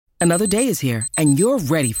Another day is here, and you're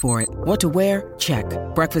ready for it. What to wear? Check.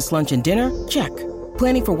 Breakfast, lunch, and dinner? Check.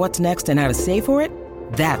 Planning for what's next and how to save for it?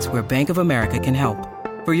 That's where Bank of America can help.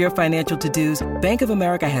 For your financial to-dos, Bank of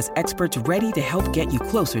America has experts ready to help get you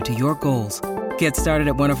closer to your goals. Get started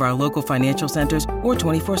at one of our local financial centers or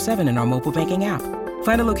 24/7 in our mobile banking app.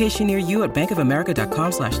 Find a location near you at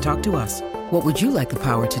bankofamerica.com/talktous. What would you like the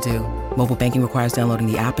power to do? Mobile banking requires downloading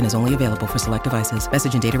the app and is only available for select devices.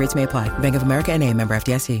 Message and data rates may apply. Bank of America N.A., member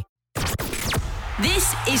FDIC.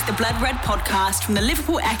 This is the Blood Red podcast from the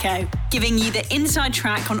Liverpool Echo, giving you the inside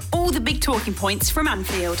track on all the big talking points from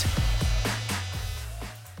Anfield.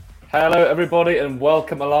 Hello everybody and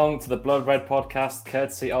welcome along to the Blood Red podcast,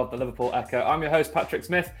 courtesy of the Liverpool Echo. I'm your host Patrick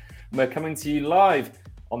Smith and we're coming to you live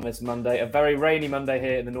on this Monday, a very rainy Monday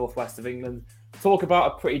here in the northwest of England. Talk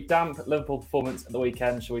about a pretty damp Liverpool performance at the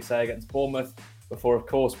weekend, shall we say, against Bournemouth, before of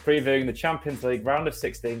course previewing the Champions League round of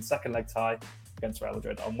 16 second leg tie against Real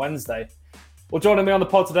Madrid on Wednesday. Well, joining me on the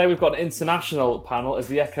pod today, we've got an international panel as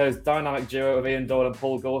the Echo's dynamic duo of Ian Doyle and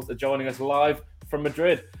Paul Gorst are joining us live from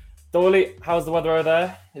Madrid. Doyle, how's the weather over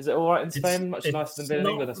there? Is it all right in Spain? Much nicer than being in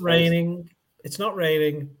England, I suppose. It's not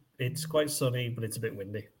raining. It's quite sunny, but it's a bit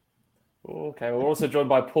windy. Okay, well, we're also joined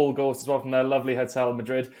by Paul Gorst as well from their lovely hotel in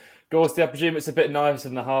Madrid. Gorst, I presume it's a bit nicer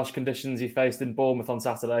than the harsh conditions you faced in Bournemouth on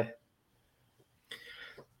Saturday.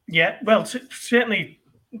 Yeah, well, certainly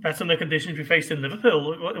better than the conditions we faced in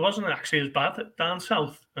Liverpool. It wasn't actually as bad down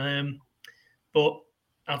south. But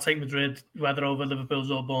I'll take Madrid weather over Liverpool's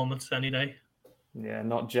or Bournemouth's any day. Yeah,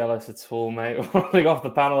 not jealous at all, mate. Rolling off the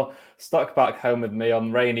panel, stuck back home with me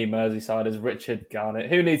on rainy Merseyside is Richard Garnett.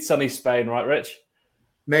 Who needs sunny Spain, right, Rich?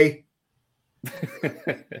 Me.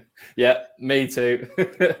 Yeah, me too.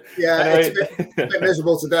 Yeah, Anyway. it's a bit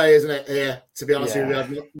miserable today, isn't it? Here, to be honest with you, Yeah.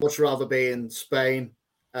 I'd much rather be in Spain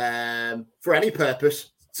for any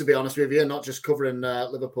purpose, to be honest with you, not just covering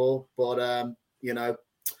Liverpool. But,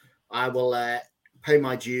 I will pay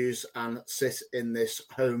my dues and sit in this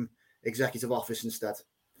home executive office instead.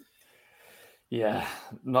 Yeah,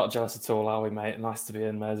 not jealous at all, are we, mate? Nice to be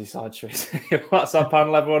in Merseyside, shall we say? That's our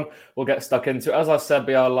panel, everyone. We'll get stuck into it. As I said,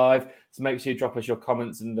 we are live, so make sure you drop us your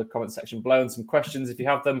comments in the comment section below and some questions if you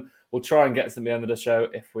have them. We'll try and get to them at the end of the show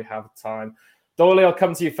if we have time. Doyle, I'll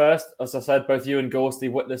come to you first. As I said, both you and Gorsty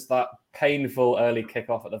witnessed that painful early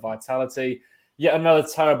kickoff at the Vitality. Yet another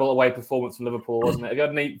terrible away performance from Liverpool, wasn't it? Have you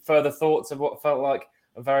had any further thoughts of what felt like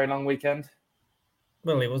a very long weekend?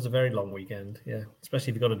 Well, it was a very long weekend, yeah. Especially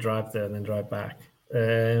if you've got to drive there and then drive back.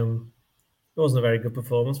 It wasn't a very good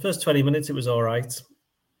performance. First 20 minutes, it was all right.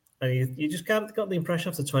 And you just got the impression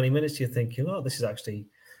after 20 minutes, you're thinking, oh, this is actually,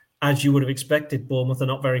 as you would have expected, Bournemouth are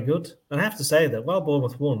not very good. And I have to say that while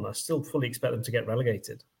Bournemouth won, I still fully expect them to get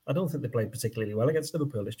relegated. I don't think they played particularly well against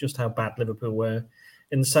Liverpool. It's just how bad Liverpool were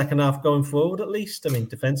in the second half going forward, at least. I mean,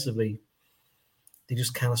 defensively, they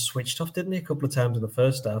just kind of switched off, didn't they, a couple of times in the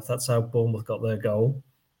first half. That's how Bournemouth got their goal.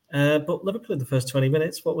 But Liverpool in the first 20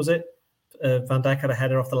 minutes, what was it? Van Dijk had a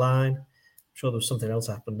header off the line. I'm sure there was something else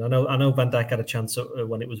happened. I know Van Dijk had a chance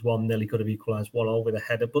when it was 1-0. He could have equalised 1-1 with a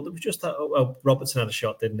header. But there was just that. Robertson had a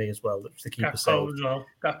shot, didn't he, as well? That was the keeper saved. As well.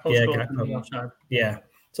 Gakpo. Yeah.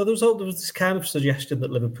 So there was this kind of suggestion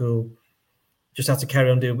that Liverpool just had to carry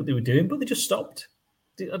on doing what they were doing, but they just stopped.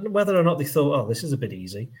 Whether or not they thought, oh, this is a bit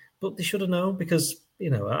easy, but they should have known because,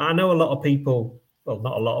 I know a lot of people, well,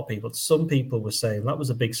 not a lot of people, some people were saying that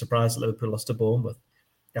was a big surprise that Liverpool lost to Bournemouth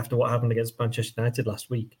after what happened against Manchester United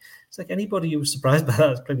last week. It's like anybody who was surprised by that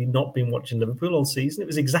has clearly not been watching Liverpool all season. It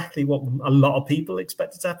was exactly what a lot of people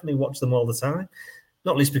expected to happen who watch them all the time,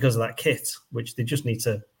 not least because of that kit, which they just need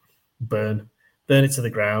to burn it to the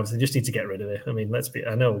ground. They just need to get rid of it. I mean,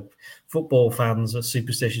 I know football fans are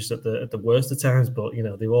superstitious at the worst of times, but,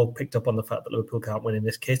 they all picked up on the fact that Liverpool can't win in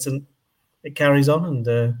this kit and it carries on. And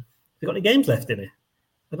they've got any games left in it?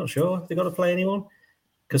 I'm not sure. Have they got to play anyone?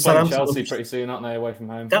 Because Chelsea pretty soon, aren't they, away from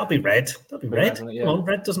home? That'll be red. Red. Yeah. Come on,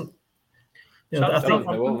 red doesn't... I think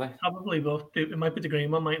they will, probably, but it might be the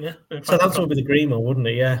green one, mightn't it? So that's what would be the green one, wouldn't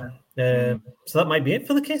it? Yeah. So that might be it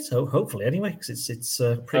for the kit, hopefully, anyway, because it's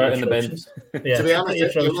pretty atrocious. Yeah, to be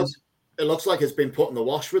honest, it looks like it's been put in the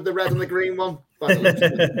wash with the red and the green one. But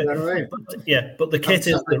the kit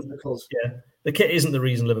is the kit isn't the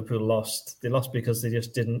reason Liverpool lost. They lost because they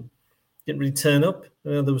just didn't really turn up.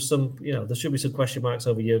 There was some, there should be some question marks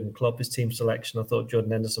over Jurgen Klopp, his team selection. I thought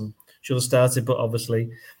Jordan Henderson should have started, but obviously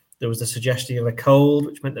there was the suggestion of a cold,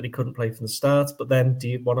 which meant that he couldn't play from the start. But then, do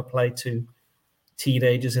you want to play two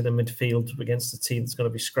teenagers in the midfield against a team that's going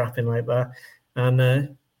to be scrapping like that?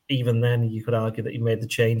 And even then, you could argue that he made the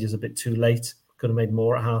changes a bit too late. Could have made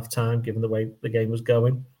more at half time, given the way the game was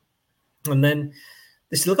going. And then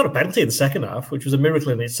They still got a penalty in the second half, which was a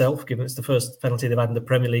miracle in itself, given it's the first penalty they've had in the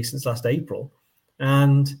Premier League since last April.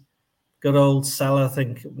 And good old Salah, I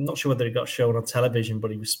think, I'm not sure whether he got shown on television,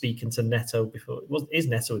 but he was speaking to Neto before. It is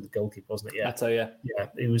Neto with the goalkeeper, wasn't it? Yeah. Neto, yeah. Yeah,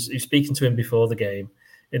 he was speaking to him before the game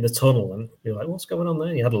in the tunnel, and you're like, what's going on there?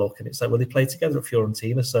 And he had a look, and it's like, well, they played together at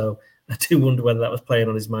Fiorentina, so I do wonder whether that was playing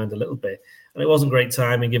on his mind a little bit. And it wasn't great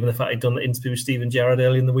timing, given the fact he'd done the interview with Steven Gerrard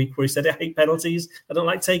early in the week where he said, I hate penalties, I don't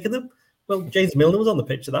like taking them. Well, James Milner was on the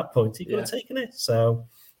pitch at that point. He could have taken it. So,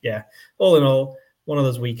 yeah, all in all, one of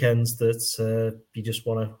those weekends that you just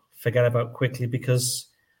want to forget about quickly because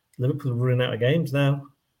Liverpool are running out of games now.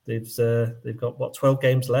 They've got, 12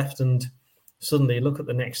 games left, and suddenly look at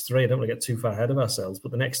the next three. I don't want to get too far ahead of ourselves,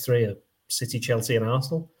 but the next three are City, Chelsea and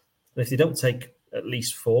Arsenal. And if they don't take at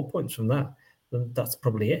least 4 points from that, then that's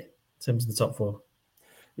probably it in terms of the top four.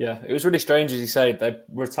 Yeah, it was really strange, as you say. They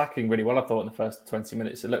were attacking really well, I thought, in the first 20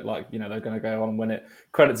 minutes. It looked like, they're going to go on and win it.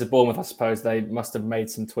 Credit to Bournemouth, I suppose. They must have made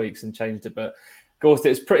some tweaks and changed it. But, of course, it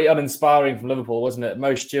was pretty uninspiring from Liverpool, wasn't it?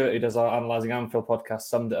 Mo Stewart, who does our Analysing Anfield podcast,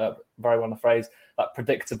 summed it up very well in the phrase, that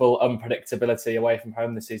predictable unpredictability away from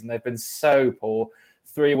home this season. They've been so poor.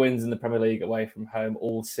 3 wins in the Premier League away from home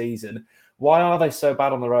all season. Why are they so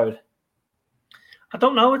bad on the road? I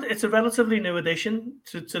don't know. It's a relatively new addition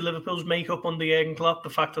to Liverpool's makeup under Jurgen Klopp. The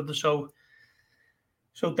fact that they're so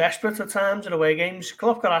desperate at times in away games.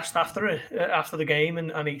 Klopp got asked after the game,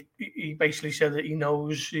 and he basically said that he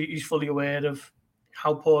knows, he's fully aware of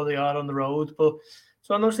how poor they are on the road. But it's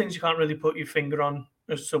one of those things you can't really put your finger on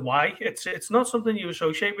as to why. It's not something you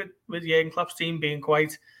associate with Jurgen Klopp's team being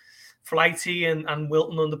quite flighty and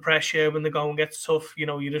wilting under pressure when the going gets tough.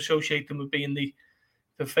 You'd associate them with being the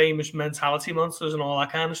famous mentality monsters and all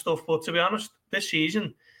that kind of stuff. But to be honest, this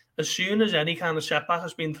season, as soon as any kind of setback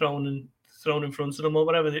has been thrown in front of them or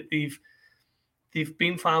whatever, they've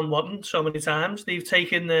been found wanting so many times. They've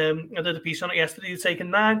taken, I did a piece on it yesterday, they've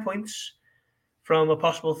taken 9 points from a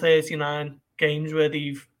possible 39 games where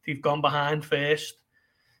they've gone behind first.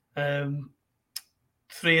 3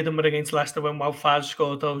 of them were against Leicester when Wout Faes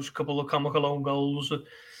scored those couple of comical own goals.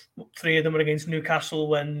 3 of them were against Newcastle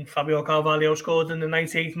when Fabio Carvalho scored in the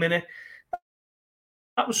 98th minute.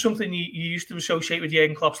 That was something you used to associate with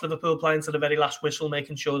Jurgen Klopp's Liverpool, playing to the very last whistle,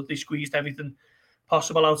 making sure that they squeezed everything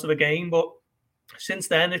possible out of a game. But since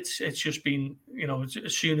then, it's just been,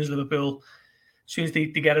 as soon as they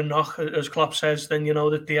get a knock, as Klopp says, then you know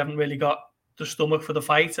that they haven't really got the stomach for the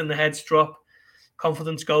fight, and the heads drop,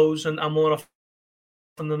 confidence goes, and more often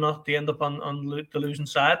than not, they end up on the losing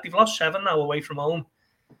side. They've lost 7 now away from home.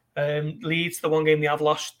 Leeds, the one game they have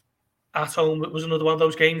lost at home, it was another one of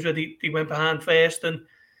those games where they went behind first and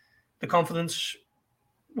the confidence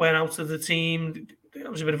went out of the team.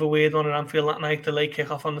 It was a bit of a weird one at Anfield that night, the late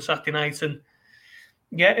kick-off on the Saturday night. And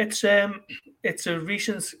yeah, it's a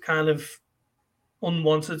recent kind of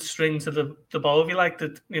unwanted string to the bow, if you like,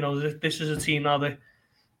 that, this is a team now that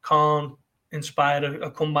can't inspire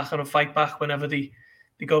a comeback or a fight back whenever they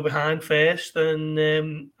go behind first.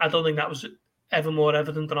 And I don't think that was ever more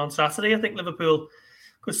evident than on Saturday. I think Liverpool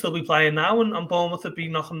could still be playing now, and Bournemouth would be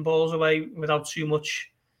knocking balls away without too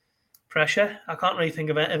much pressure. I can't really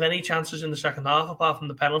think of any chances in the second half apart from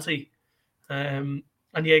the penalty. And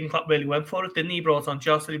Jurgen Klopp really went for it, didn't he? He brought on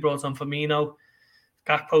Jota, he brought on Firmino,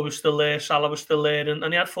 Gakpo was still there, Salah was still there, and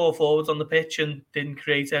he had 4 forwards on the pitch and didn't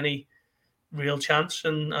create any real chance.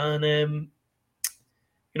 And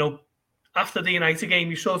after the United game,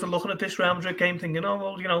 you're sort of looking at this Real Madrid game thinking,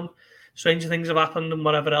 stranger things have happened and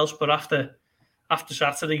whatever else. But after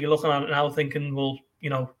Saturday, you're looking at it now thinking, well,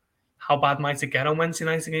 how bad might it get on Wednesday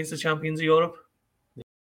night against the champions of Europe?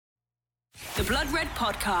 The Blood Red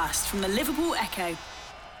Podcast from the Liverpool Echo.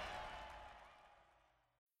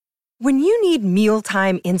 When you need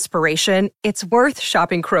mealtime inspiration, it's worth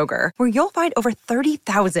shopping Kroger, where you'll find over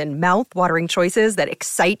 30,000 mouth-watering choices that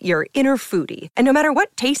excite your inner foodie. And no matter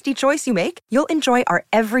what tasty choice you make, you'll enjoy our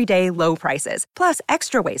everyday low prices, plus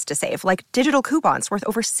extra ways to save, like digital coupons worth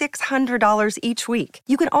over $600 each week.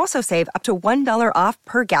 You can also save up to $1 off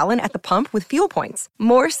per gallon at the pump with fuel points.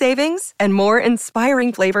 More savings and more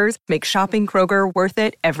inspiring flavors make shopping Kroger worth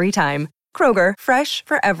it every time. Kroger, fresh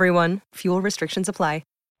for everyone. Fuel restrictions apply.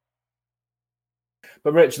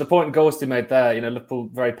 But Rich, the point Goldstein made there, Liverpool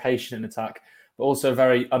very patient in attack, but also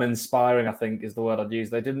very uninspiring, I think is the word I'd use.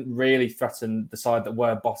 They didn't really threaten the side that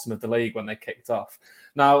were bottom of the league when they kicked off.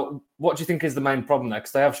 Now, what do you think is the main problem there?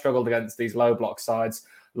 Because they have struggled against these low block sides.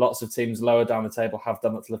 Lots of teams lower down the table have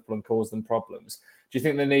done that to Liverpool and caused them problems. Do you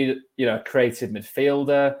think they need, a creative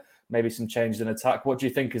midfielder, maybe some changes in attack? What do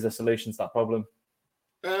you think is the solution to that problem?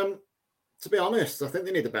 To be honest, I think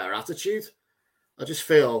they need a better attitude. I just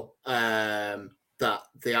feel that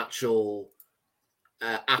the actual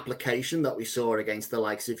application that we saw against the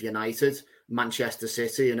likes of United, Manchester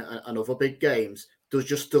City, and other big games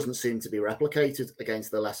doesn't seem to be replicated against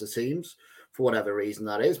the lesser teams for whatever reason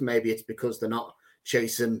that is. Maybe it's because they're not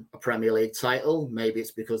chasing a Premier League title. Maybe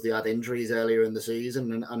it's because they had injuries earlier in the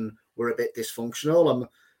season and were a bit dysfunctional.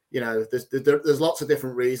 There's lots of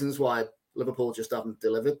different reasons why Liverpool just haven't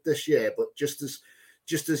delivered this year. But just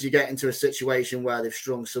as you get into a situation where they've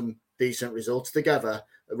strung some decent results together,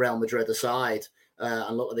 Real Madrid aside,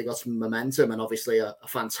 and look like they got some momentum, and obviously a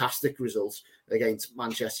fantastic result against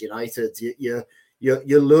Manchester United,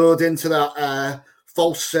 you're lured into that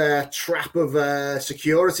false trap of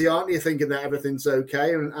security, aren't you? Thinking that everything's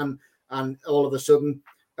okay, and all of a sudden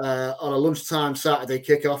on a lunchtime Saturday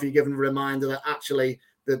kickoff, you're given a reminder that actually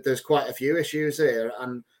that there's quite a few issues here.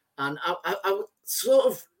 And I sort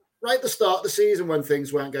of right at the start of the season when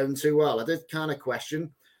things weren't going too well, I did kind of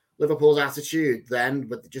question Liverpool's attitude then,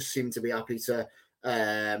 but they just seemed to be happy to.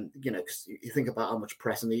 Because you think about how much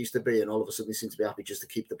pressing there used to be, and all of a sudden they seem to be happy just to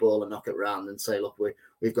keep the ball and knock it around and say, look,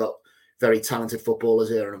 we've got very talented footballers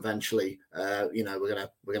here, and eventually, we're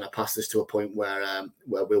gonna pass this to a point where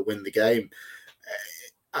we'll win the game.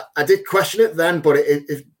 I did question it then, but I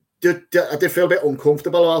did feel a bit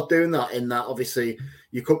uncomfortable about doing that. In that, obviously,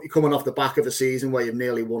 you're coming off the back of a season where you've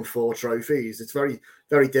nearly won 4 trophies. It's very,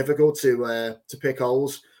 very difficult to pick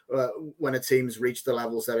holes when a team's reached the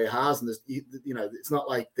levels that it has, and it's not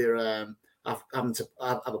like they're having to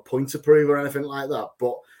have a point to prove or anything like that.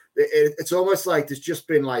 But it's almost like there's just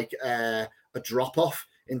been like a drop off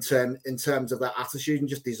in terms of that attitude and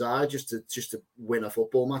just desire just to win a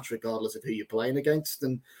football match, regardless of who you're playing against.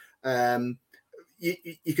 And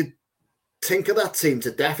you could tinker that team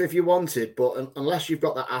to death if you wanted, but unless you've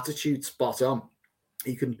got that attitude spot on,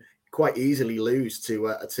 you can quite easily lose to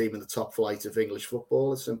a team in the top flight of English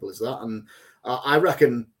football. As simple as that. And I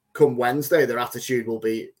reckon come Wednesday, their attitude will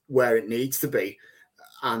be where it needs to be,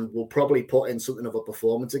 and will probably put in something of a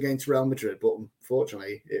performance against Real Madrid. But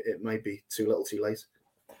unfortunately, it may be too little too late.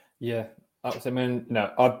 Yeah. I mean,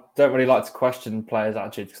 I don't really like to question players'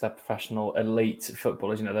 attitudes because they're professional, elite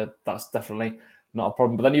footballers. That's definitely not a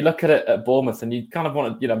problem. But then you look at it at Bournemouth and you kind of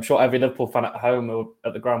want to, I'm sure every Liverpool fan at home or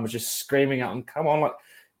at the ground was just screaming at them, come on, like,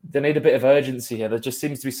 they need a bit of urgency here. There just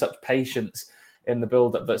seems to be such patience in the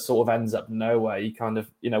build-up that sort of ends up nowhere. You kind of,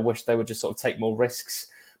 wish they would just sort of take more risks.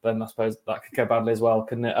 But then I suppose that could go badly as well,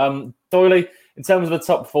 couldn't it? Doyley, in terms of the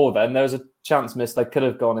top 4 then, there was a chance missed. They could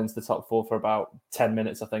have gone into the top 4 for about 10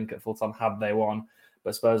 minutes, I think, at full time had they won.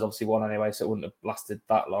 But Spurs obviously won anyway, so it wouldn't have lasted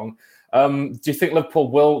that long. Do you think Liverpool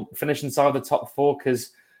will finish inside the top 4? Because,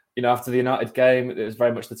 after the United game, it was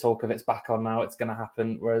very much the talk of it's back on now, it's going to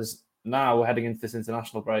happen. Whereas now we're heading into this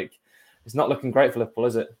international break. It's not looking great for Liverpool,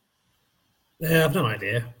 is it? Yeah, I've no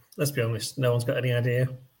idea. Let's be honest. No one's got any idea.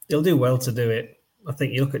 They'll do well to do it. I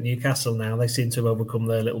think you look at Newcastle now, they seem to have overcome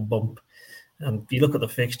their little bump. And you look at the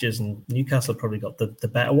fixtures, and Newcastle probably got the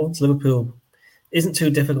better ones. Liverpool isn't too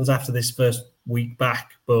difficult after this first week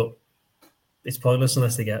back, but it's pointless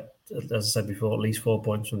unless they get, as I said before, at least 4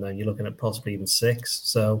 points from there. You're looking at possibly even 6.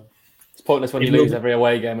 So it's pointless when you lose every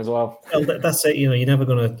away game as well. Well, that's it. You're never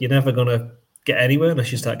gonna get anywhere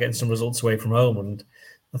unless you start getting some results away from home. And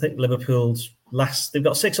I think Liverpool's they've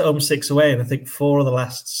got 6 at home, 6 away, and I think 4 of the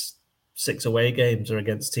last 6 away games are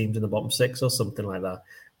against teams in the bottom 6 or something like that,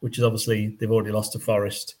 which is obviously they've already lost to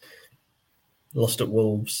Forest, lost at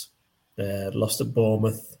Wolves, lost at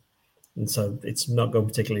Bournemouth, and so it's not going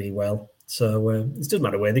particularly well. So it doesn't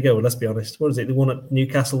matter where they go, let's be honest. What is it? They won at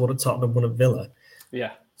Newcastle, won at Tottenham, won at Villa.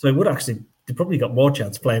 Yeah. So it would actually, they probably got more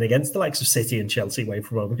chance playing against the likes of City and Chelsea away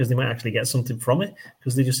from home because they might actually get something from it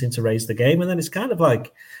because they just seem to raise the game. And then it's kind of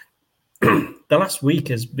like the last week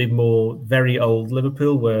has been more very old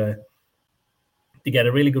Liverpool where they get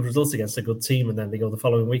a really good result against a good team and then they go the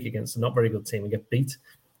following week against a not very good team and get beat.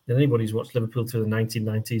 And anybody who's watched Liverpool through the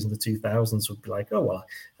 1990s and the 2000s would be like, oh, well,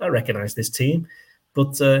 I recognise this team.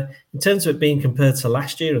 But in terms of it being compared to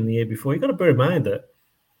last year and the year before, you've got to bear in mind that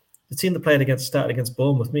the team that started against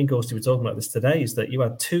Bournemouth, me and Ghosty were talking about this today, is that you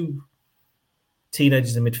had 2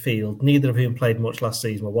 teenagers in midfield, neither of whom played much last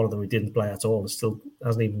season. Well, one of them who didn't play at all and still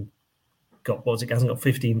hasn't got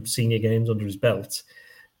 15 senior games under his belt.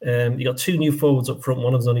 You got 2 new forwards up front.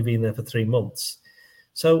 One of them's only been there for 3 months.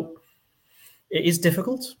 So it is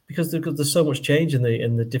difficult because there's so much change in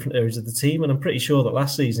the different areas of the team. And I'm pretty sure that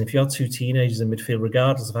last season, if you had 2 teenagers in midfield,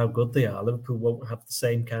 regardless of how good they are, Liverpool won't have the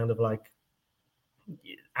same kind of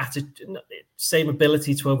same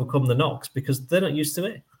ability to overcome the knocks because they're not used to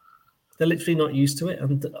it. They're literally not used to it.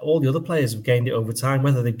 And all the other players have gained it over time,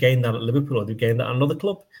 whether they've gained that at Liverpool or they've gained that at another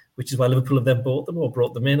club, which is why Liverpool have then bought them or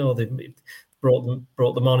brought them in, or they've brought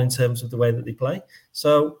them on in terms of the way that they play.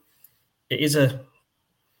 So it is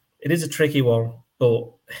a tricky one, but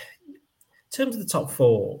in terms of the top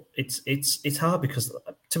four, it's hard because,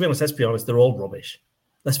 to be honest, let's be honest, they're all rubbish.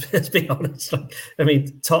 Let's be honest. I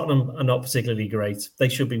mean, Tottenham are not particularly great. They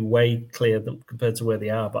should be way clear compared to where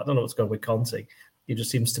they are. But I don't know what's going on with Conte. He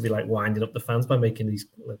just seems to be winding up the fans by making these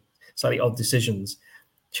slightly odd decisions.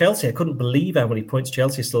 Chelsea, I couldn't believe how many points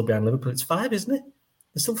Chelsea are still behind Liverpool. It's 5, isn't it?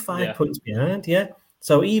 They're still 5 points behind. Yeah.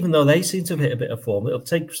 So even though they seem to have hit a bit of form, it'll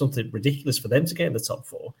take something ridiculous for them to get in the top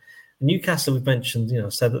 4. Newcastle, we've mentioned,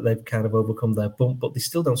 said that they've kind of overcome their bump, but they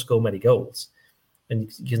still don't score many goals. And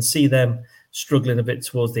you can see them struggling a bit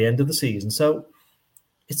towards the end of the season. So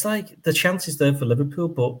it's like the chance is there for Liverpool,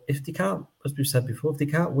 but if they can't, as we've said before, if they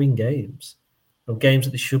can't win games, or games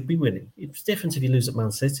that they should be winning, it's different if you lose at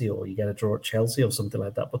Man City or you get a draw at Chelsea or something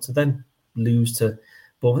like that. But to then lose to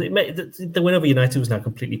Bournemouth, the win over United was now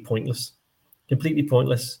completely pointless. Completely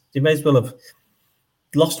pointless. You may as well have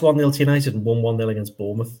lost 1-0 to United and won 1-0 against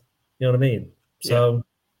Bournemouth. You know what I mean? So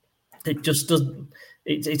it just doesn't.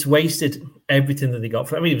 It's wasted everything that they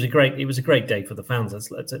got. It was a great day for the fans.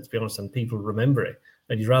 Let's be honest, and people remember it.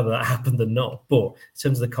 And you'd rather that happen than not. But in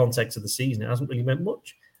terms of the context of the season, it hasn't really meant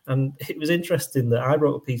much. And it was interesting that I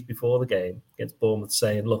wrote a piece before the game against Bournemouth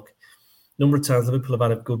saying, look, a number of times Liverpool have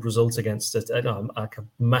had a good result against a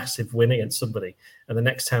massive win against somebody, and the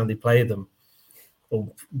next time they play them,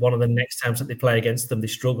 or one of the next times that they play against them, they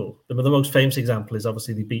struggle. The most famous example is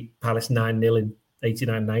obviously they beat Palace 9-0 in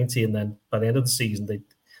 89-90, and then by the end of the season, they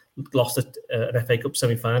lost an FA Cup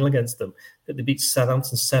semi-final against them. They beat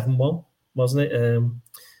Southampton 7-1, wasn't it?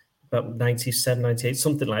 About 97, 98,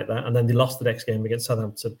 something like that. And then they lost the next game against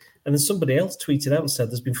Southampton. And then somebody else tweeted out and said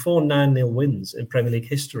there's been 4 9-0 wins in Premier League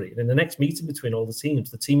history. And in the next meeting between all the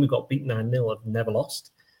teams, the team who got beaten 9-0 have never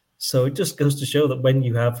lost. So it just goes to show that when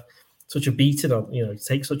you have such a beating on, you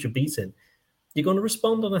take such a beating, you're going to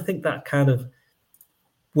respond. And I think that kind of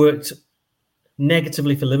worked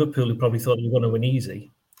negatively for Liverpool, who probably thought they were going to win easy.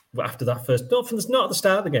 But after that not at the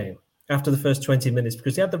start of the game, after the first 20 minutes,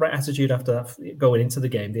 because they had the right attitude after that going into the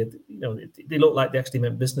game. They looked like they actually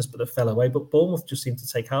meant business, but they fell away. But Bournemouth just seemed to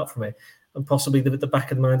take heart from it, and possibly the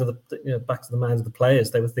back of the mind of the minds of the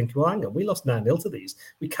players, they were thinking, well, hang on, we lost 9-0 to these.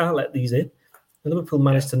 We can't let these in. And Liverpool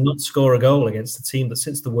managed to not score a goal against a team that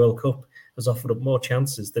since the World Cup has offered up more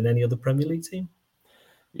chances than any other Premier League team.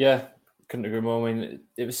 Yeah, couldn't agree more. I mean,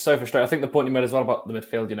 it was so frustrating. I think the point you made as well about the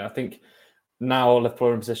midfield, I think now Liverpool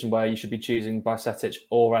are in a position where you should be choosing Bajcetic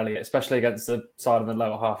or Elliott, especially against the side of the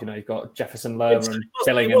lower half. You've got Jefferson, Lerma and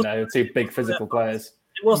Billing in there, 2 big physical players.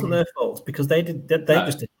 It wasn't their fault because they just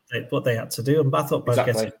did what they had to do. And I thought Bajcetic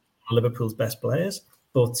was one of Liverpool's best players.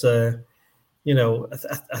 But,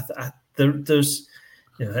 there's,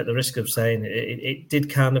 at the risk of saying it did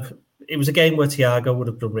kind of, it was a game where Thiago would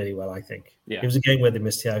have done really well, I think. Yeah. It was a game where they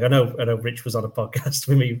missed Thiago. I know Rich was on a podcast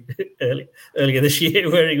with me earlier this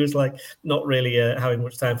year where he was not really having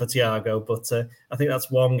much time for Thiago, but I think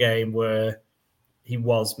that's one game where he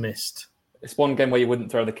was missed. It's one game where you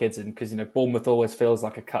wouldn't throw the kids in because, Bournemouth always feels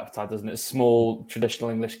like a cup tie, doesn't it? A small, traditional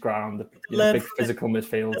English ground, big physical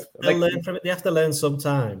midfield. They'll learn from it. They have to learn some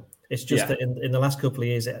time. It's just that in the last couple of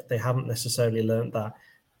years, they haven't necessarily learned that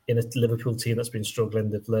in a Liverpool team that's been struggling.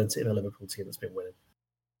 They've learned it in a Liverpool team that's been winning.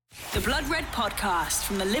 The Blood Red Podcast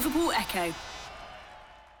from the Liverpool Echo.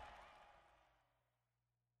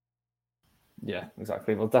 Yeah,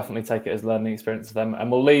 exactly. We'll definitely take it as learning experience for them. And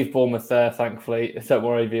we'll leave Bournemouth there, thankfully. Don't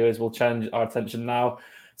worry, viewers. We'll change our attention now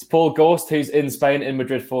to Paul Gorst, who's in Spain, in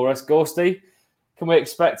Madrid for us. Gorsty, can we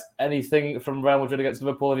expect anything from Real Madrid against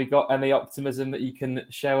Liverpool? Have you got any optimism that you can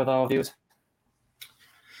share with our viewers?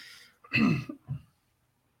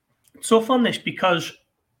 Tough on this because,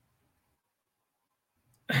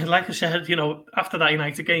 like I said, after that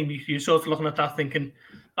United game, you're sort of looking at that thinking,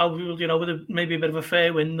 with maybe a bit of a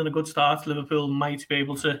fair win and a good start, Liverpool might be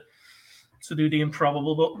able to do the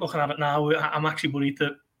improbable. But looking at it now, I'm actually worried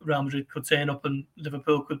that Real Madrid could turn up and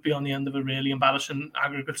Liverpool could be on the end of a really embarrassing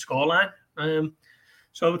aggregate scoreline.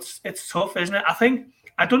 So it's tough, isn't it?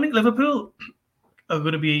 I don't think Liverpool are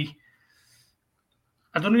going to be.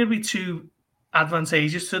 I don't think it'll be too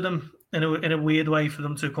advantageous to them in a weird way for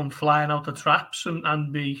them to come flying out the traps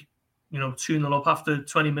and be 2-0 up after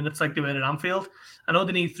 20 minutes like they were at Anfield. I know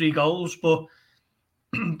they need 3 goals, but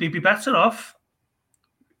they'd be better off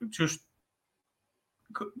just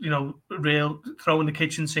throwing the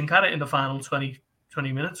kitchen sink at it in the final 20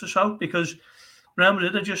 minutes or so, because Real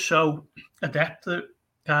Madrid are just so adept at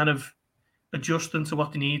kind of adjusting to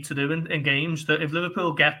what they need to do in games that if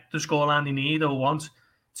Liverpool get the scoreline they need or want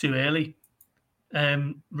too early,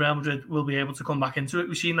 Real Madrid will be able to come back into it.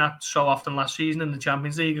 We've seen that so often last season in the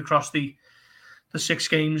Champions League across the 6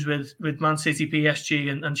 games with Man City,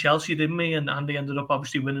 PSG and Chelsea, didn't we? And they ended up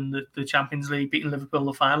obviously winning the Champions League, beating Liverpool in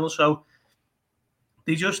the final. So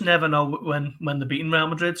they just never know when they're beating Real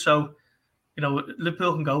Madrid. So,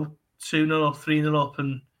 Liverpool can go 2-0 up, 3-0 up,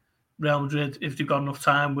 and Real Madrid, if they've got enough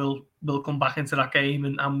time, will come back into that game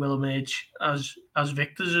and will emerge as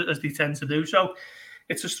victors, as they tend to do. So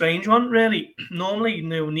it's a strange one, really. Normally,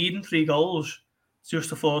 needing 3 goals just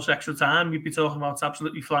to force extra time, you'd be talking about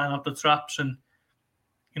absolutely flying out the traps and,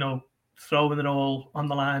 throwing it all on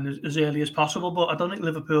the line as early as possible. But I don't think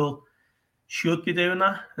Liverpool should be doing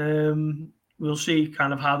that. We'll see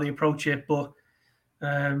kind of how they approach it, but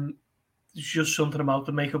there's just something about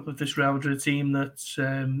the makeup of this Real Madrid team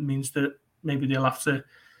that means that maybe they'll have to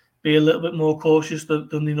be a little bit more cautious than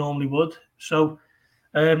they normally would. So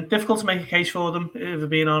difficult to make a case for them, if we're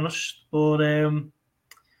being honest. But,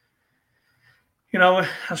 I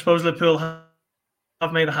suppose Liverpool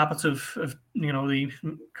have made a habit of the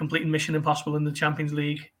completing Mission Impossible in the Champions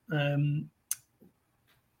League.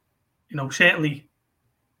 Certainly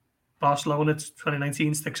Barcelona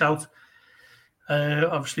 2019 sticks out.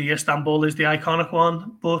 Obviously, Istanbul is the iconic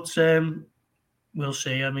one, but we'll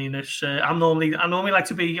see. I mean, it's I normally like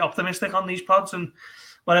to be optimistic on these pods and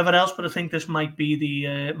whatever else, but I think this might be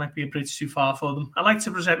a bridge too far for them. I like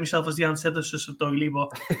to present myself as the antithesis of Doyley,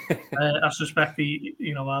 but I suspect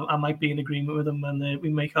I might be in agreement with them when we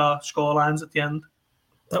make our score lines at the end.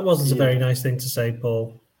 That wasn't a very nice thing to say,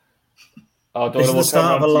 Paul. Oh, this is the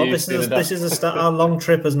start of a long. This is the start. Our long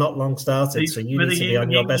trip has not long started, so you need to be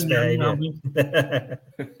on your best behaviour.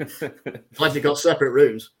 Glad you got separate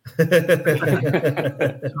rooms. Oh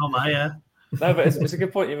my, yeah. No, but it's a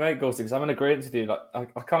good point you make, Gorsty, because I'm in agreement with you. Like, I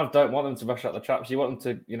kind of don't want them to rush out the traps. You want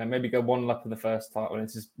them to, maybe go 1 lap in the first time, and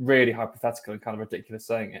it's just really hypothetical and kind of ridiculous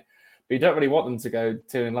saying it. But you don't really want them to go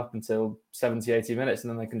 2 lap until 70, 80 minutes,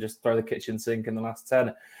 and then they can just throw the kitchen sink in the last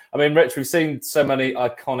 10. I mean, Rich, we've seen so many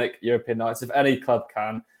iconic European nights. If any club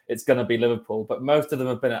can, it's going to be Liverpool. But most of them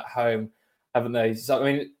have been at home, haven't they? So,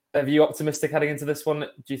 I mean, are you optimistic heading into this one? Do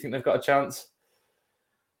you think they've got a chance?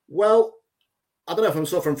 Well, I don't know if I'm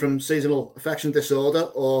suffering from seasonal affection disorder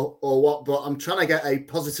or what, but I'm trying to get a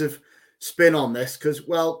positive spin on this because,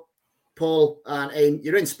 well, Paul and Ian,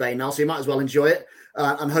 you're in Spain now, so you might as well enjoy it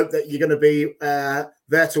and hope that you're going to be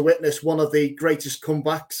there to witness one of the greatest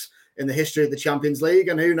comebacks in the history of the Champions League.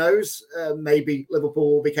 And who knows, maybe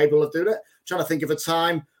Liverpool will be capable of doing it. I'm trying to think of a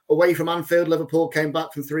time away from Anfield, Liverpool came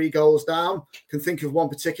back from 3 goals down. Can think of one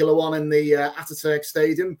particular one in the Atatürk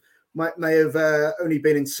Stadium. May have only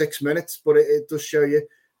been in 6 minutes, but it does show you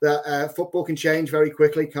that football can change very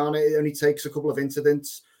quickly, can't it? It only takes a couple of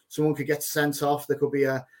incidents. Someone could get sent off. There could be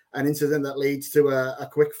an incident that leads to a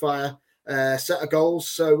quick fire set of goals.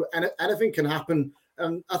 So anything can happen.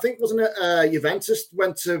 And I think, wasn't it Juventus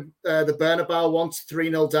went to the Bernabeu once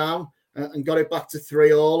 3-0 down and got it back to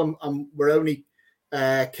 3-3 and were only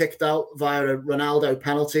kicked out via a Ronaldo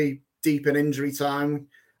penalty deep in injury time.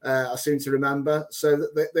 I seem to remember. So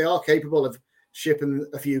they are capable of shipping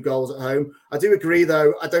a few goals at home. I do agree,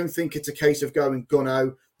 though. I don't think it's a case of going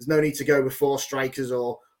gunno. There's no need to go with 4 strikers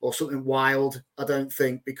or something wild, I don't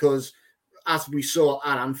think, because as we saw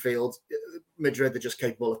at Anfield, Madrid are just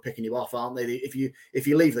capable of picking you off, aren't they? If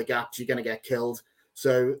you leave the gaps, you're going to get killed.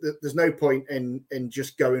 So there's no point in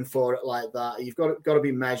just going for it like that. You've got to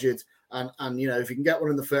be measured, and if you can get one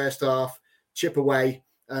in the first half, chip away.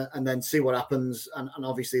 And then see what happens. And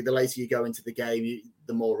obviously, the later you go into the game,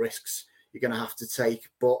 the more risks you're going to have to take.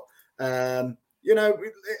 But, under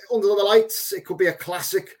the lights, it could be a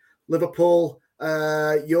classic Liverpool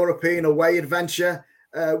European away adventure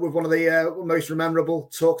with one of the most memorable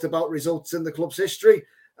talked about results in the club's history.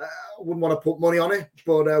 I wouldn't want to put money on it,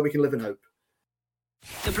 but we can live in hope.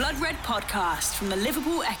 The Blood Red Podcast from the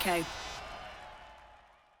Liverpool Echo.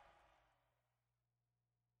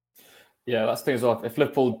 Yeah, that's the thing as well. If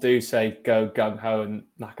Liverpool do say go gung-ho and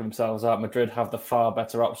knock themselves out, Madrid have the far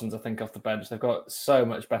better options, I think, off the bench. They've got so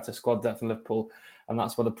much better squad depth than Liverpool, and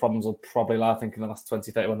that's where the problems will probably lie, I think, in the last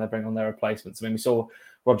 20-30 when they bring on their replacements. I mean, we saw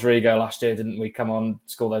Rodrigo last year, didn't we? Come on,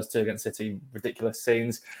 score those 2 against City. Ridiculous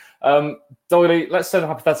scenes. Doyley, let's say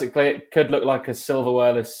hypothetically, it could look like a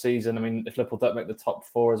silverware this season. I mean, if Liverpool don't make the top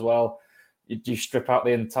 4 as well, you strip out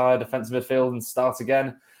the entire defensive midfield and start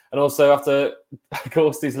again. And also, after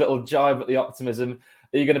Gorsty's little jibe at the optimism,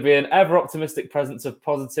 are you going to be an ever-optimistic presence of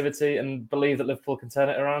positivity and believe that Liverpool can turn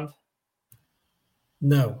it around?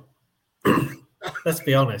 No. Let's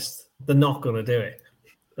be honest. They're not going to do it.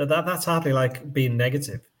 That's hardly like being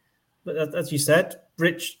negative. But as you said,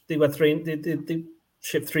 Rich, they were 3. They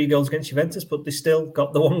shipped 3 goals against Juventus, but they still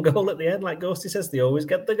got the 1 goal at the end. Like Ghosty says, they always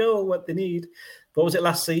get the goal, what they need. What was it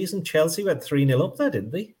last season? Chelsea went 3-0 up there,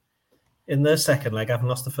 didn't they? In their second leg, having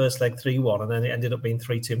lost the first leg 3-1, and then it ended up being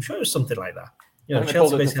 3-2. I'm sure it was something like that. You know, they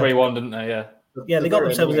Chelsea called it 3-1, didn't they? Yeah. Yeah, they got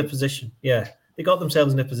themselves in a position. Yeah, they got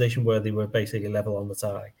themselves in a position where they were basically level on the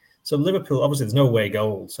tie. So Liverpool, obviously, there's no away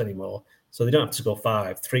goals anymore, so they don't have to score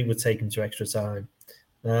 5. 3 would take them to extra time.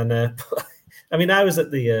 And I mean, I was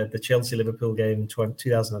at the Chelsea-Liverpool game in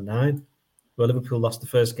 2009, where Liverpool lost the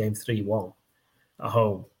first game 3-1 at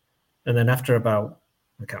home. And then after about,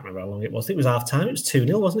 I can't remember how long it was, I think it was half-time, it was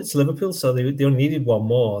 2-0, wasn't it, to Liverpool? So they only needed 1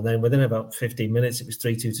 more. And then within about 15 minutes, it was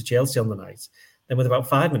 3-2 to Chelsea on the night. Then with about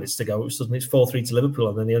 5 minutes to go, suddenly it's 4-3 to Liverpool,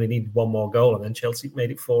 and then they only needed 1 more goal, and then Chelsea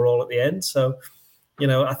made it 4-4 at the end. So, you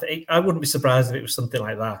know, I wouldn't be surprised if it was something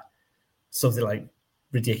like that, something like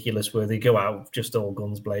ridiculous where they go out just all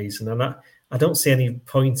guns blazing. And I don't see any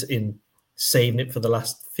point in saving it for the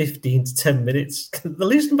last 15 to 10 minutes. They're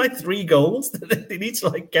losing by 3 goals. They need to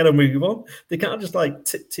like get a move on. They can't just like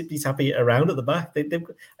tippy-tappy it around at the back.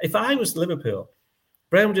 If I was Liverpool,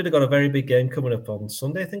 Real Madrid have got a very big game coming up on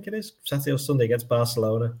Sunday, I think it is. Saturday or Sunday against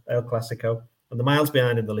Barcelona, El Clasico. And they're miles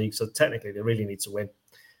behind in the league, so technically they really need to win.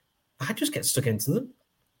 I'd just get stuck into them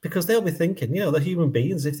because they'll be thinking, you know, they're human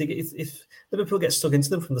beings. If Liverpool gets stuck into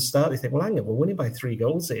them from the start, they think, well, hang on, we're winning by 3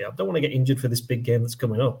 goals here. I don't want to get injured for this big game that's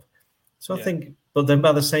coming up. So I think, but then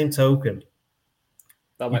by the same token,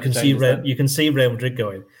 you can see Real Madrid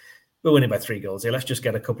going, we're winning by 3 goals here. Let's just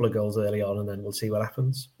get a couple of goals early on and then we'll see what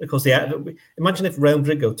happens. Because imagine if Real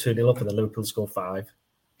Madrid go 2-0 up and then Liverpool score 5.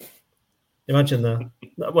 Imagine that.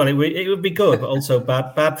 Well, it would be good, but also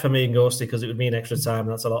bad for me and Ghosty because it would mean extra time. And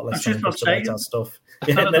that's a lot less time to write our stuff.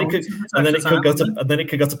 Yeah, and then it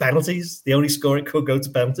could go to penalties. The only score it could go to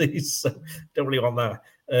penalties. So don't really want that.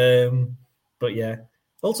 But yeah.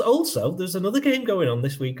 Also, there's another game going on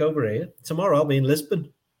this week over here. Tomorrow I'll be in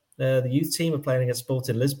Lisbon. The youth team are playing against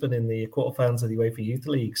Sporting Lisbon in the quarterfinals of the UEFA Youth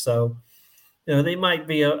League. So, you know, they might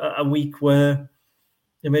be a week where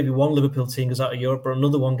maybe one Liverpool team goes out of Europe, or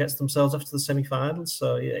another one gets themselves after the semi-finals.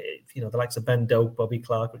 So, yeah, you know, the likes of Ben Doak, Bobby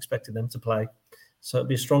Clark, we're expecting them to play. So it'll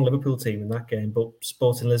be a strong Liverpool team in that game. But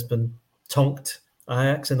Sporting Lisbon tonked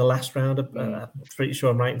Ajax in the last round. I'm pretty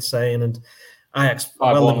sure I'm right in saying. And Ajax,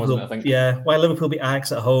 while Liverpool beat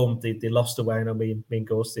Ajax at home, they lost away. I know me and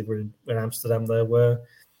Ghosty were in Amsterdam there, where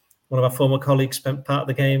one of our former colleagues spent part of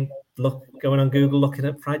the game going on Google looking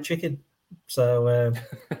at fried chicken. So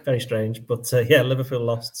very strange. But Liverpool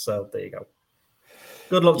lost. So there you go.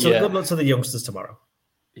 Good luck to the youngsters tomorrow.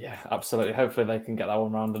 Yeah, absolutely. Hopefully they can get that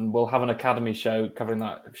one round, and we'll have an academy show covering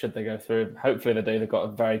that should they go through. Hopefully they do. They've got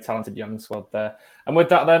a very talented young squad there. And with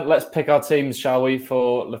that, then let's pick our teams, shall we,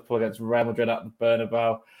 for Liverpool against Real Madrid at the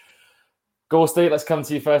Bernabeu. Ghosty, let's come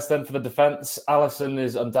to you first then for the defence. Alisson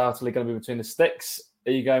is undoubtedly going to be between the sticks.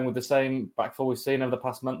 Are you going with the same back four we've seen over the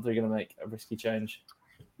past month, or are you going to make a risky change?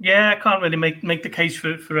 Yeah, I can't really make the case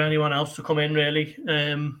for anyone else to come in, really.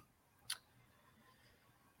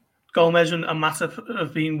 Gomez and Matip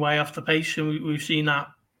have been way off the pace, and we've seen that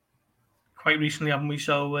quite recently, haven't we?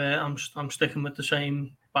 So I'm sticking with the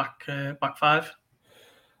same back 5.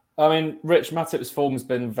 I mean, Rich, Matip's form has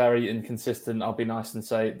been very inconsistent, I'll be nice and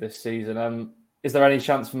say, this season. Is there any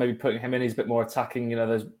chance for maybe putting him in? He's a bit more attacking, you know,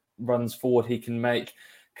 there's runs forward he can make.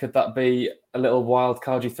 Could that be a little wild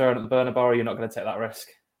card you throw in at the Bernabeu, or you're not going to take that risk?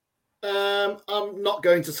 I'm not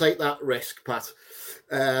going to take that risk, Pat.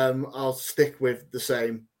 I'll stick with the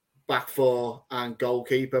same back 4 and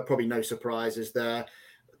goalkeeper. Probably no surprises there.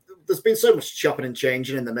 There's been so much chopping and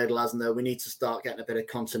changing in the middle, hasn't there? We need to start getting a bit of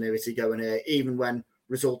continuity going here, even when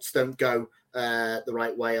results don't go the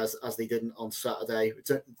right way as they didn't on Saturday.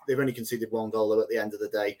 They've only conceded 1 goal though at the end of the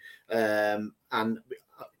day, and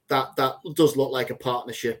that does look like a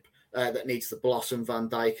partnership that needs to blossom, Van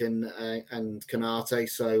Dijk and Konate.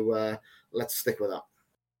 So let's stick with that.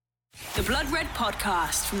 The Blood Red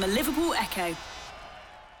Podcast from the Liverpool Echo.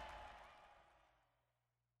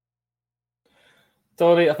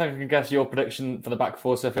 Dolly, I think I can guess your prediction for the back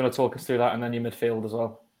 4. So if you want to talk us through that, and then your midfield as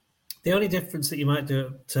well. The only difference that you might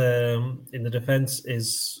do in the defence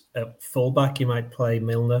is at fullback, you might play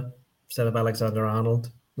Milner instead of Alexander-Arnold,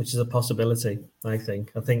 which is a possibility, I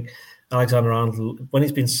think. I think Alexander-Arnold, when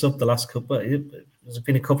he's been subbed the last couple, there's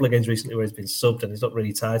been a couple of games recently where he's been subbed and he's not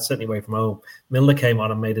really tired, certainly away from home. Milner came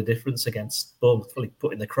on and made a difference against Bournemouth, he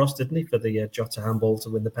put in the cross, didn't he, for the Jota handball to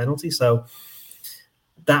win the penalty. So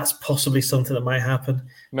that's possibly something that might happen.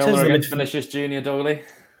 Milner against Vinicius Junior, Dolly.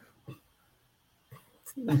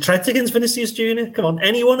 Trent against Vinicius Junior. Come on,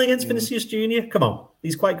 anyone against Vinicius Junior. Come on,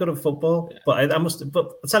 he's quite good at football. Yeah. But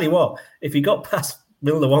I'll tell you what, if he got past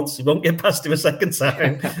Milner once, he won't get past him a second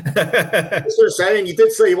time. That's what I'm saying. You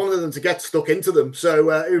did say you wanted them to get stuck into them, so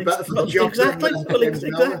who better for the job?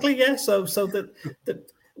 Exactly. Yeah. So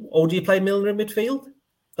or do you play Milner in midfield?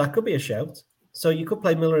 That could be a shout. So you could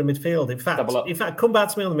play Milner in midfield. In fact, come back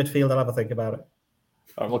to me on the midfield. I'll have a think about it.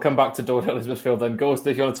 All right, we'll come back to Doyle midfield then. Ghost,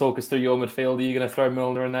 if you want to talk us through your midfield, are you going to throw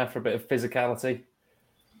Milner in there for a bit of physicality?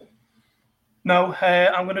 No,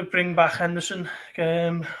 I'm going to bring back Henderson.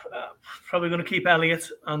 Probably going to keep Elliott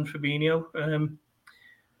and Fabinho.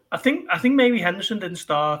 I think maybe Henderson didn't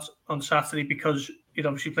start on Saturday because he'd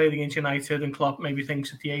obviously played against United, and Klopp maybe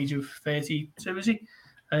thinks at the age of 32, is he?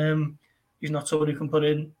 He's not somebody who can put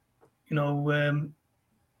in,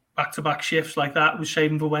 back-to-back shifts like that. Was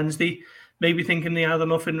saving for Wednesday. Maybe thinking he had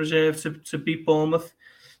enough in reserve to beat Bournemouth.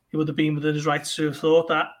 He would have been within his rights to have thought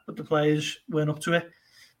that, but the players weren't up to it.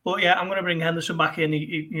 But yeah, I'm going to bring Henderson back in.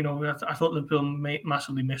 I thought Liverpool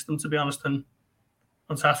massively missed him, to be honest. And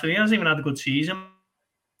on Saturday, he hasn't even had a good season,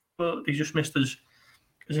 but he just missed his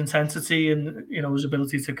intensity and his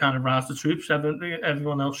ability to kind of rouse the troops.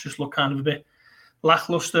 Everyone else just looked kind of a bit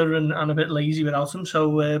lackluster and a bit lazy without him.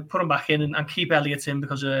 So put him back in and keep Elliott in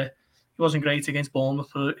because he wasn't great against Bournemouth.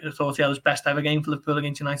 But I thought he had his best ever game for Liverpool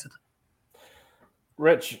against United.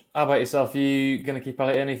 Rich, how about yourself? Are you going to keep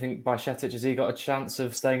Elliott in? Anything by Shetic? Has he got a chance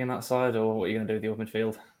of staying in that side, or what are you going to do with the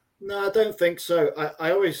midfield? No, I don't think so. I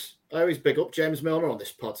always big up James Milner on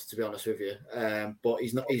this pod, to be honest with you. But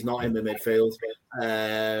he's not in the midfield.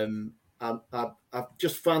 I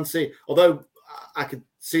just fancy, although I could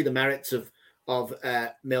see the merits of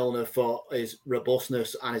Milner for his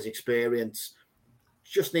robustness and his experience.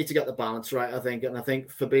 Just need to get the balance right, I think. And I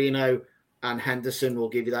think Fabinho and Henderson will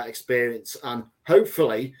give you that experience and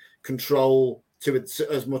hopefully control to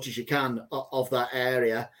as much as you can of that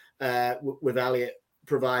area with Elliott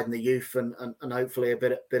providing the youth and hopefully a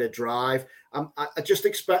bit of drive. I just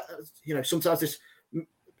expect, sometimes this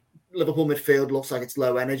Liverpool midfield looks like it's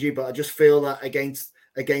low energy, but I just feel that against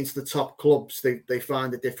the top clubs, they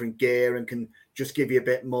find a different gear and can just give you a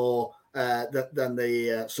bit more than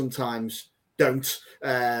they sometimes don't,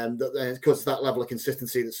 because that level of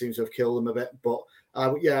consistency that seems to have killed them a bit. But I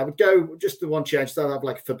would go just the one change. I'd have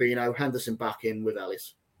like Fabinho, Henderson back in with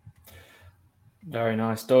Ellis. Very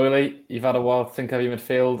nice. Doyley, you've had a while to think of your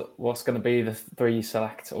midfield. What's going to be the three you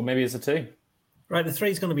select? Or maybe it's a two? Right, the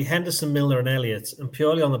three is going to be Henderson, Milner and Elliott, and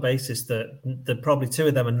purely on the basis that probably two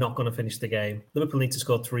of them are not going to finish the game. Liverpool need to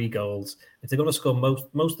score 3 goals. If they're going to score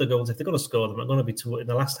most of the goals, if they're going to score them, are going to be in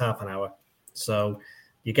the last half an hour. So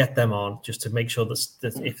you get them on just to make sure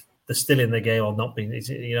that if they're still in the game or not being,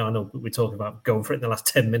 I know we're talking about going for it in the last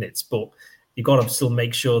 10 minutes, but you've got to still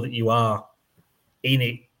make sure that you are in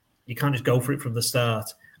it. You can't just go for it from the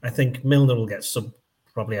start. I think Milner will get sub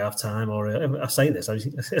probably half time, or I say this as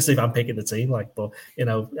if I'm picking the team, but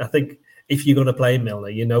I think if you're going to play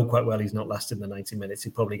Milner, quite well he's not lasting the 90 minutes.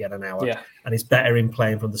 He'll probably get an hour, and it's better in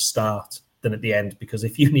playing from the start than at the end, because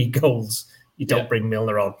if you need goals, you don't bring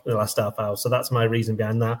Milner on the last half hour. So that's my reason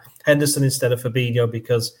behind that. Henderson instead of Fabinho,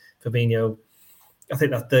 because Fabinho, I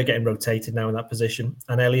think that they're getting rotated now in that position.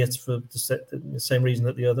 And Elliott for the same reason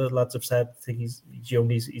that the other lads have said. I think he's young,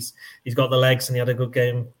 he's got the legs, and he had a good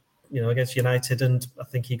game, against United. And I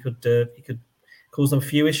think he could cause them a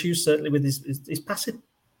few issues, certainly with his passing.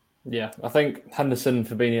 Yeah, I think Henderson,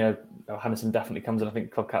 Fabinho, Henderson definitely comes in. I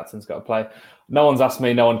think club captain's got to play. No one's asked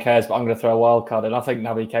me, no one cares, but I'm going to throw a wild card in. I think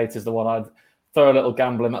Naby Keita is the one I'd throw a little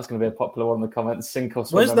gamble in. That's going to be a popular one in the comments. Sink or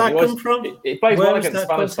swim. Where's that come from? He plays well against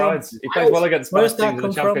Spanish sides. He plays well against Spanish teams in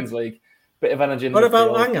the Champions League. Bit of energy in the midfield. What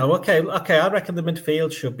about, hang on, okay, I reckon the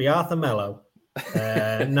midfield should be Arthur Melo,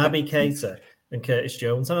 Naby Keita and Curtis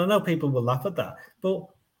Jones. And I know people will laugh at that, but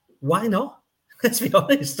why not? Let's be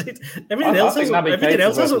honest. Everything else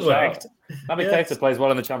hasn't worked. Naby Keita plays well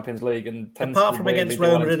in the Champions League, and apart from against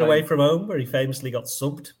Real Madrid away from home, where he famously got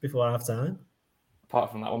subbed before half time. Apart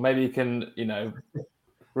from that one, maybe you can,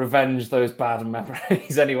 revenge those bad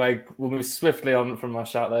memories. Anyway, we'll move swiftly on from my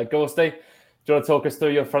shout there. Ghosty, do you want to talk us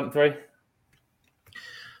through your front three?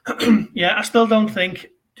 Yeah, I still don't think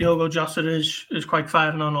Diogo Jota is quite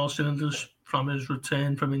firing on all cylinders from his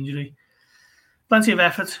return from injury. Plenty of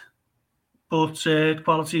effort, but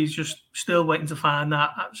quality is just still waiting to find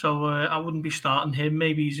that. So I wouldn't be starting him.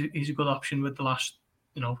 Maybe he's a good option with the last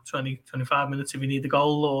 20, 25 minutes if you need a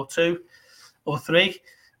goal or 2 or 3.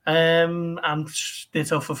 And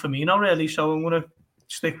ditto for Firmino, really. So I'm going to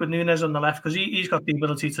stick with Núñez on the left, because he's got the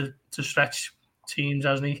ability to stretch teams,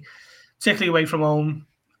 hasn't he? Particularly away from home,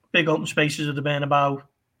 big open spaces of the Bernabeu.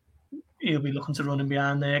 He'll be looking to run in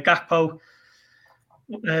behind there. Gakpo,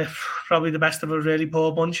 probably the best of a really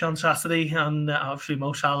poor bunch on Saturday, and obviously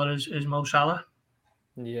Mo Salah is Mo Salah.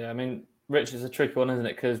 Yeah, I mean, Rich, is a tricky one, isn't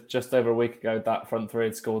it? Because just over a week ago, that front three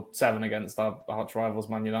had scored 7 against our arch rivals,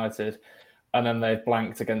 Man United. And then they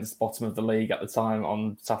blanked against the bottom of the league at the time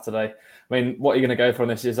on Saturday. I mean, what are you going to go for on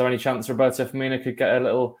this? Is there any chance Roberto Firmino could get a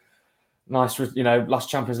little nice, last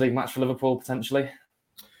Champions League match for Liverpool, potentially?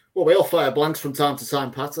 Well, we all fire blanks from time to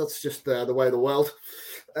time, Pat. That's just the way of the world.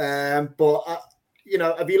 But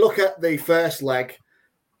if you look at the first leg,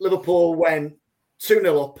 Liverpool went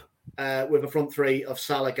 2-0 up with a front three of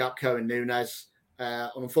Salah, Gakpo and Núñez.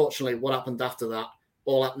 Unfortunately, what happened after that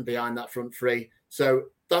all happened behind that front three. So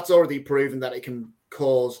that's already proven that it can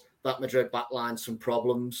cause that Madrid backline some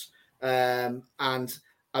problems. And as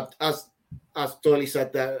Doyley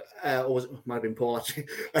said there, or it might have been Paul actually,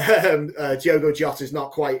 Diogo Jota is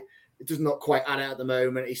not quite at it at the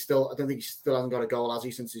moment. I don't think he still hasn't got a goal, has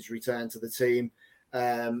he, since his return to the team.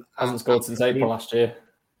 Hasn't scored since April last year.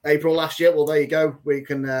 Well, there you go. We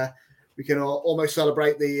can almost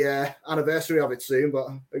celebrate the anniversary of it soon, but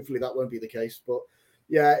hopefully that won't be the case. But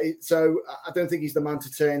yeah, so I don't think he's the man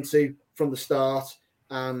to turn to from the start.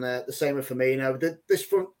 And the same with Firmino. This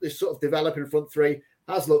sort of developing front three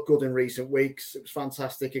has looked good in recent weeks. It was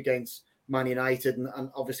fantastic against Man United and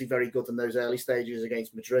obviously very good in those early stages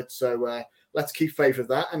against Madrid. So let's keep faith of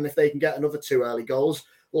that. And if they can get another 2 early goals,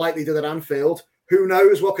 like they did at Anfield, who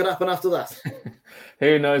knows what could happen after that?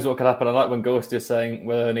 Who knows what could happen? I like when Ghost is saying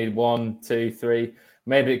whether they need 1, 2, 3.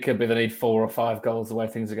 Maybe it could be they need 4 or 5 goals the way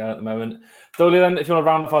things are going at the moment. Doyley, then, if you want to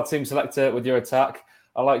round off our team selector with your attack,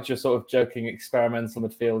 I liked your sort of joking experimental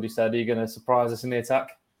midfield. You said, are you going to surprise us in the attack?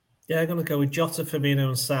 Yeah, I'm going to go with Jota, Firmino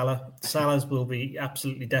and Salah. Salah's will be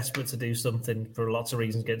absolutely desperate to do something for lots of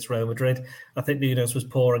reasons against Real Madrid. I think Núñez was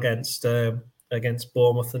poor against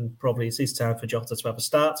Bournemouth, and probably it's his time for Jota to have a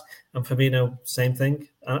start. And Firmino, same thing.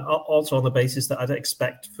 Also on the basis that I'd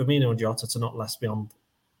expect Firmino and Jota to not last beyond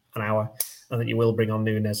an hour, and that you will bring on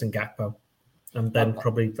Núñez and Gakpo. And then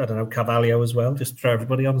probably, Carvalho as well. Just throw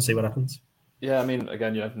everybody on and see what happens. Yeah, I mean,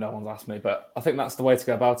 again, no one's asked me, but I think that's the way to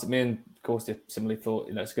go about it. Me and Gorsty similarly thought,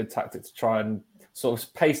 it's a good tactic to try and sort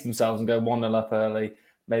of pace themselves and go 1-0 up early,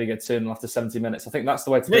 maybe get 2-0 after 70 minutes. I think that's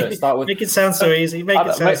the way to do it. Start with make it sound so easy. I'm making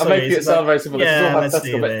it sound very simple. Yeah, let's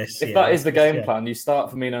do this. If that is the game plan, you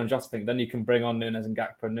start Firmino and Jota, then you can bring on Núñez and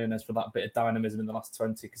Gakpo and Núñez for that bit of dynamism in the last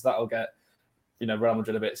 20, because that'll get Real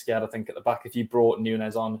Madrid a bit scared, I think, at the back if you brought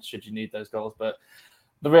Núñez on, should you need those goals. But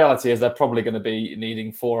the reality is they're probably going to be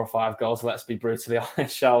needing 4 or 5 goals. Let's be brutally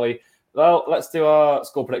honest, shall we? Well, let's do our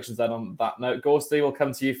score predictions then on that note. Gorsty, we'll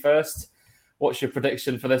come to you first. What's your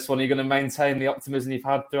prediction for this one? Are you going to maintain the optimism you've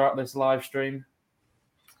had throughout this live stream?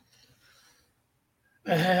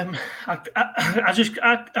 I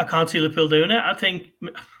can't see Liverpool doing it. I think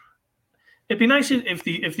it'd be nice if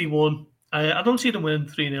they won. I don't see them winning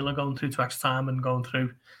 3-0 and going through to extra time and going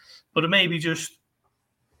through, but it maybe just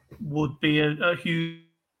would be a huge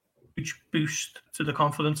boost to the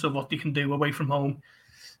confidence of what they can do away from home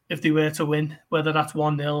if they were to win, whether that's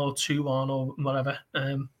 1-0 or 2-1 or whatever.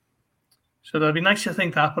 So that'd be nice to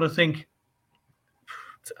think that, but I think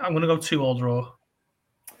I'm going to go 2-2 draw.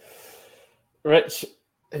 Rich,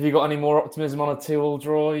 have you got any more optimism on a 2-2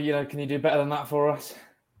 draw? Can you do better than that for us?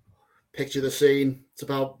 Picture the scene. It's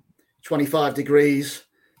about 25 degrees,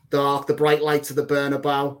 dark, the bright lights of the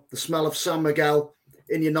Bernabeu, the smell of San Miguel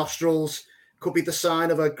in your nostrils. Could be the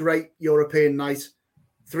sign of a great European night.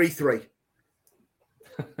 3-3.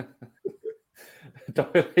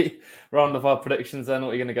 Doyley, round of our predictions then.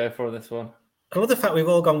 What are you going to go for this one? I love the fact we've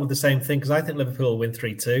all gone with the same thing, because I think Liverpool will win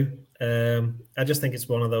 3-2. I just think it's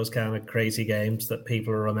one of those kind of crazy games that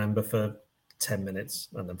people remember for 10 minutes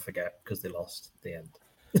and then forget because they lost at the end.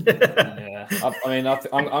 Yeah,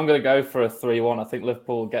 I'm going to go for a 3-1. I think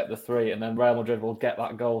Liverpool will get the 3, and then Real Madrid will get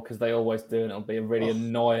that goal because they always do, and it'll be a really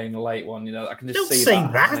annoying late one. I can just see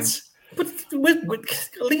that. Don't say that. But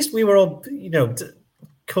at least we were all,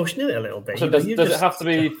 cushioning it a little bit. So does it have to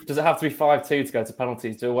be 5-2 to go to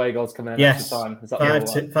penalties? Do away goals come in extra time? Is that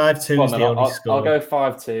 5-2 is the only score. I'll go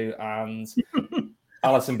 5-2 and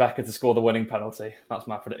Alisson Becker to score the winning penalty. That's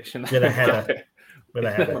my prediction. With a header.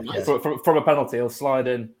 Yes. From a penalty, he'll slide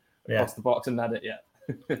in across the box and net it.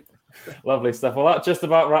 Yeah. Lovely stuff. Well, that just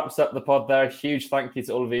about wraps up the pod there. A huge thank you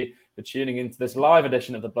to all of you for tuning into this live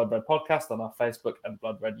edition of the Blood Red podcast on our Facebook and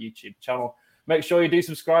Blood Red YouTube channel. Make sure you do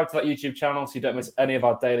subscribe to that YouTube channel so you don't miss any of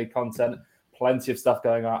our daily content. Plenty of stuff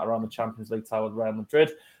going on around the Champions League title with Real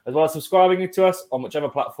Madrid, as well as subscribing to us on whichever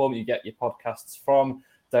platform you get your podcasts from.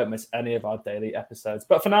 Don't miss any of our daily episodes.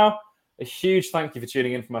 But for now, a huge thank you for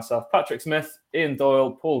tuning in for myself, Patrick Smith, Ian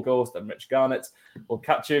Doyle, Paul Gorst, and Rich Garnett. We'll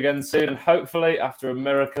catch you again soon, and hopefully after a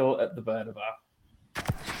miracle at the Bernabeu.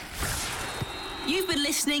 You've been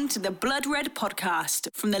listening to the Blood Red Podcast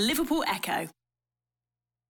from the Liverpool Echo.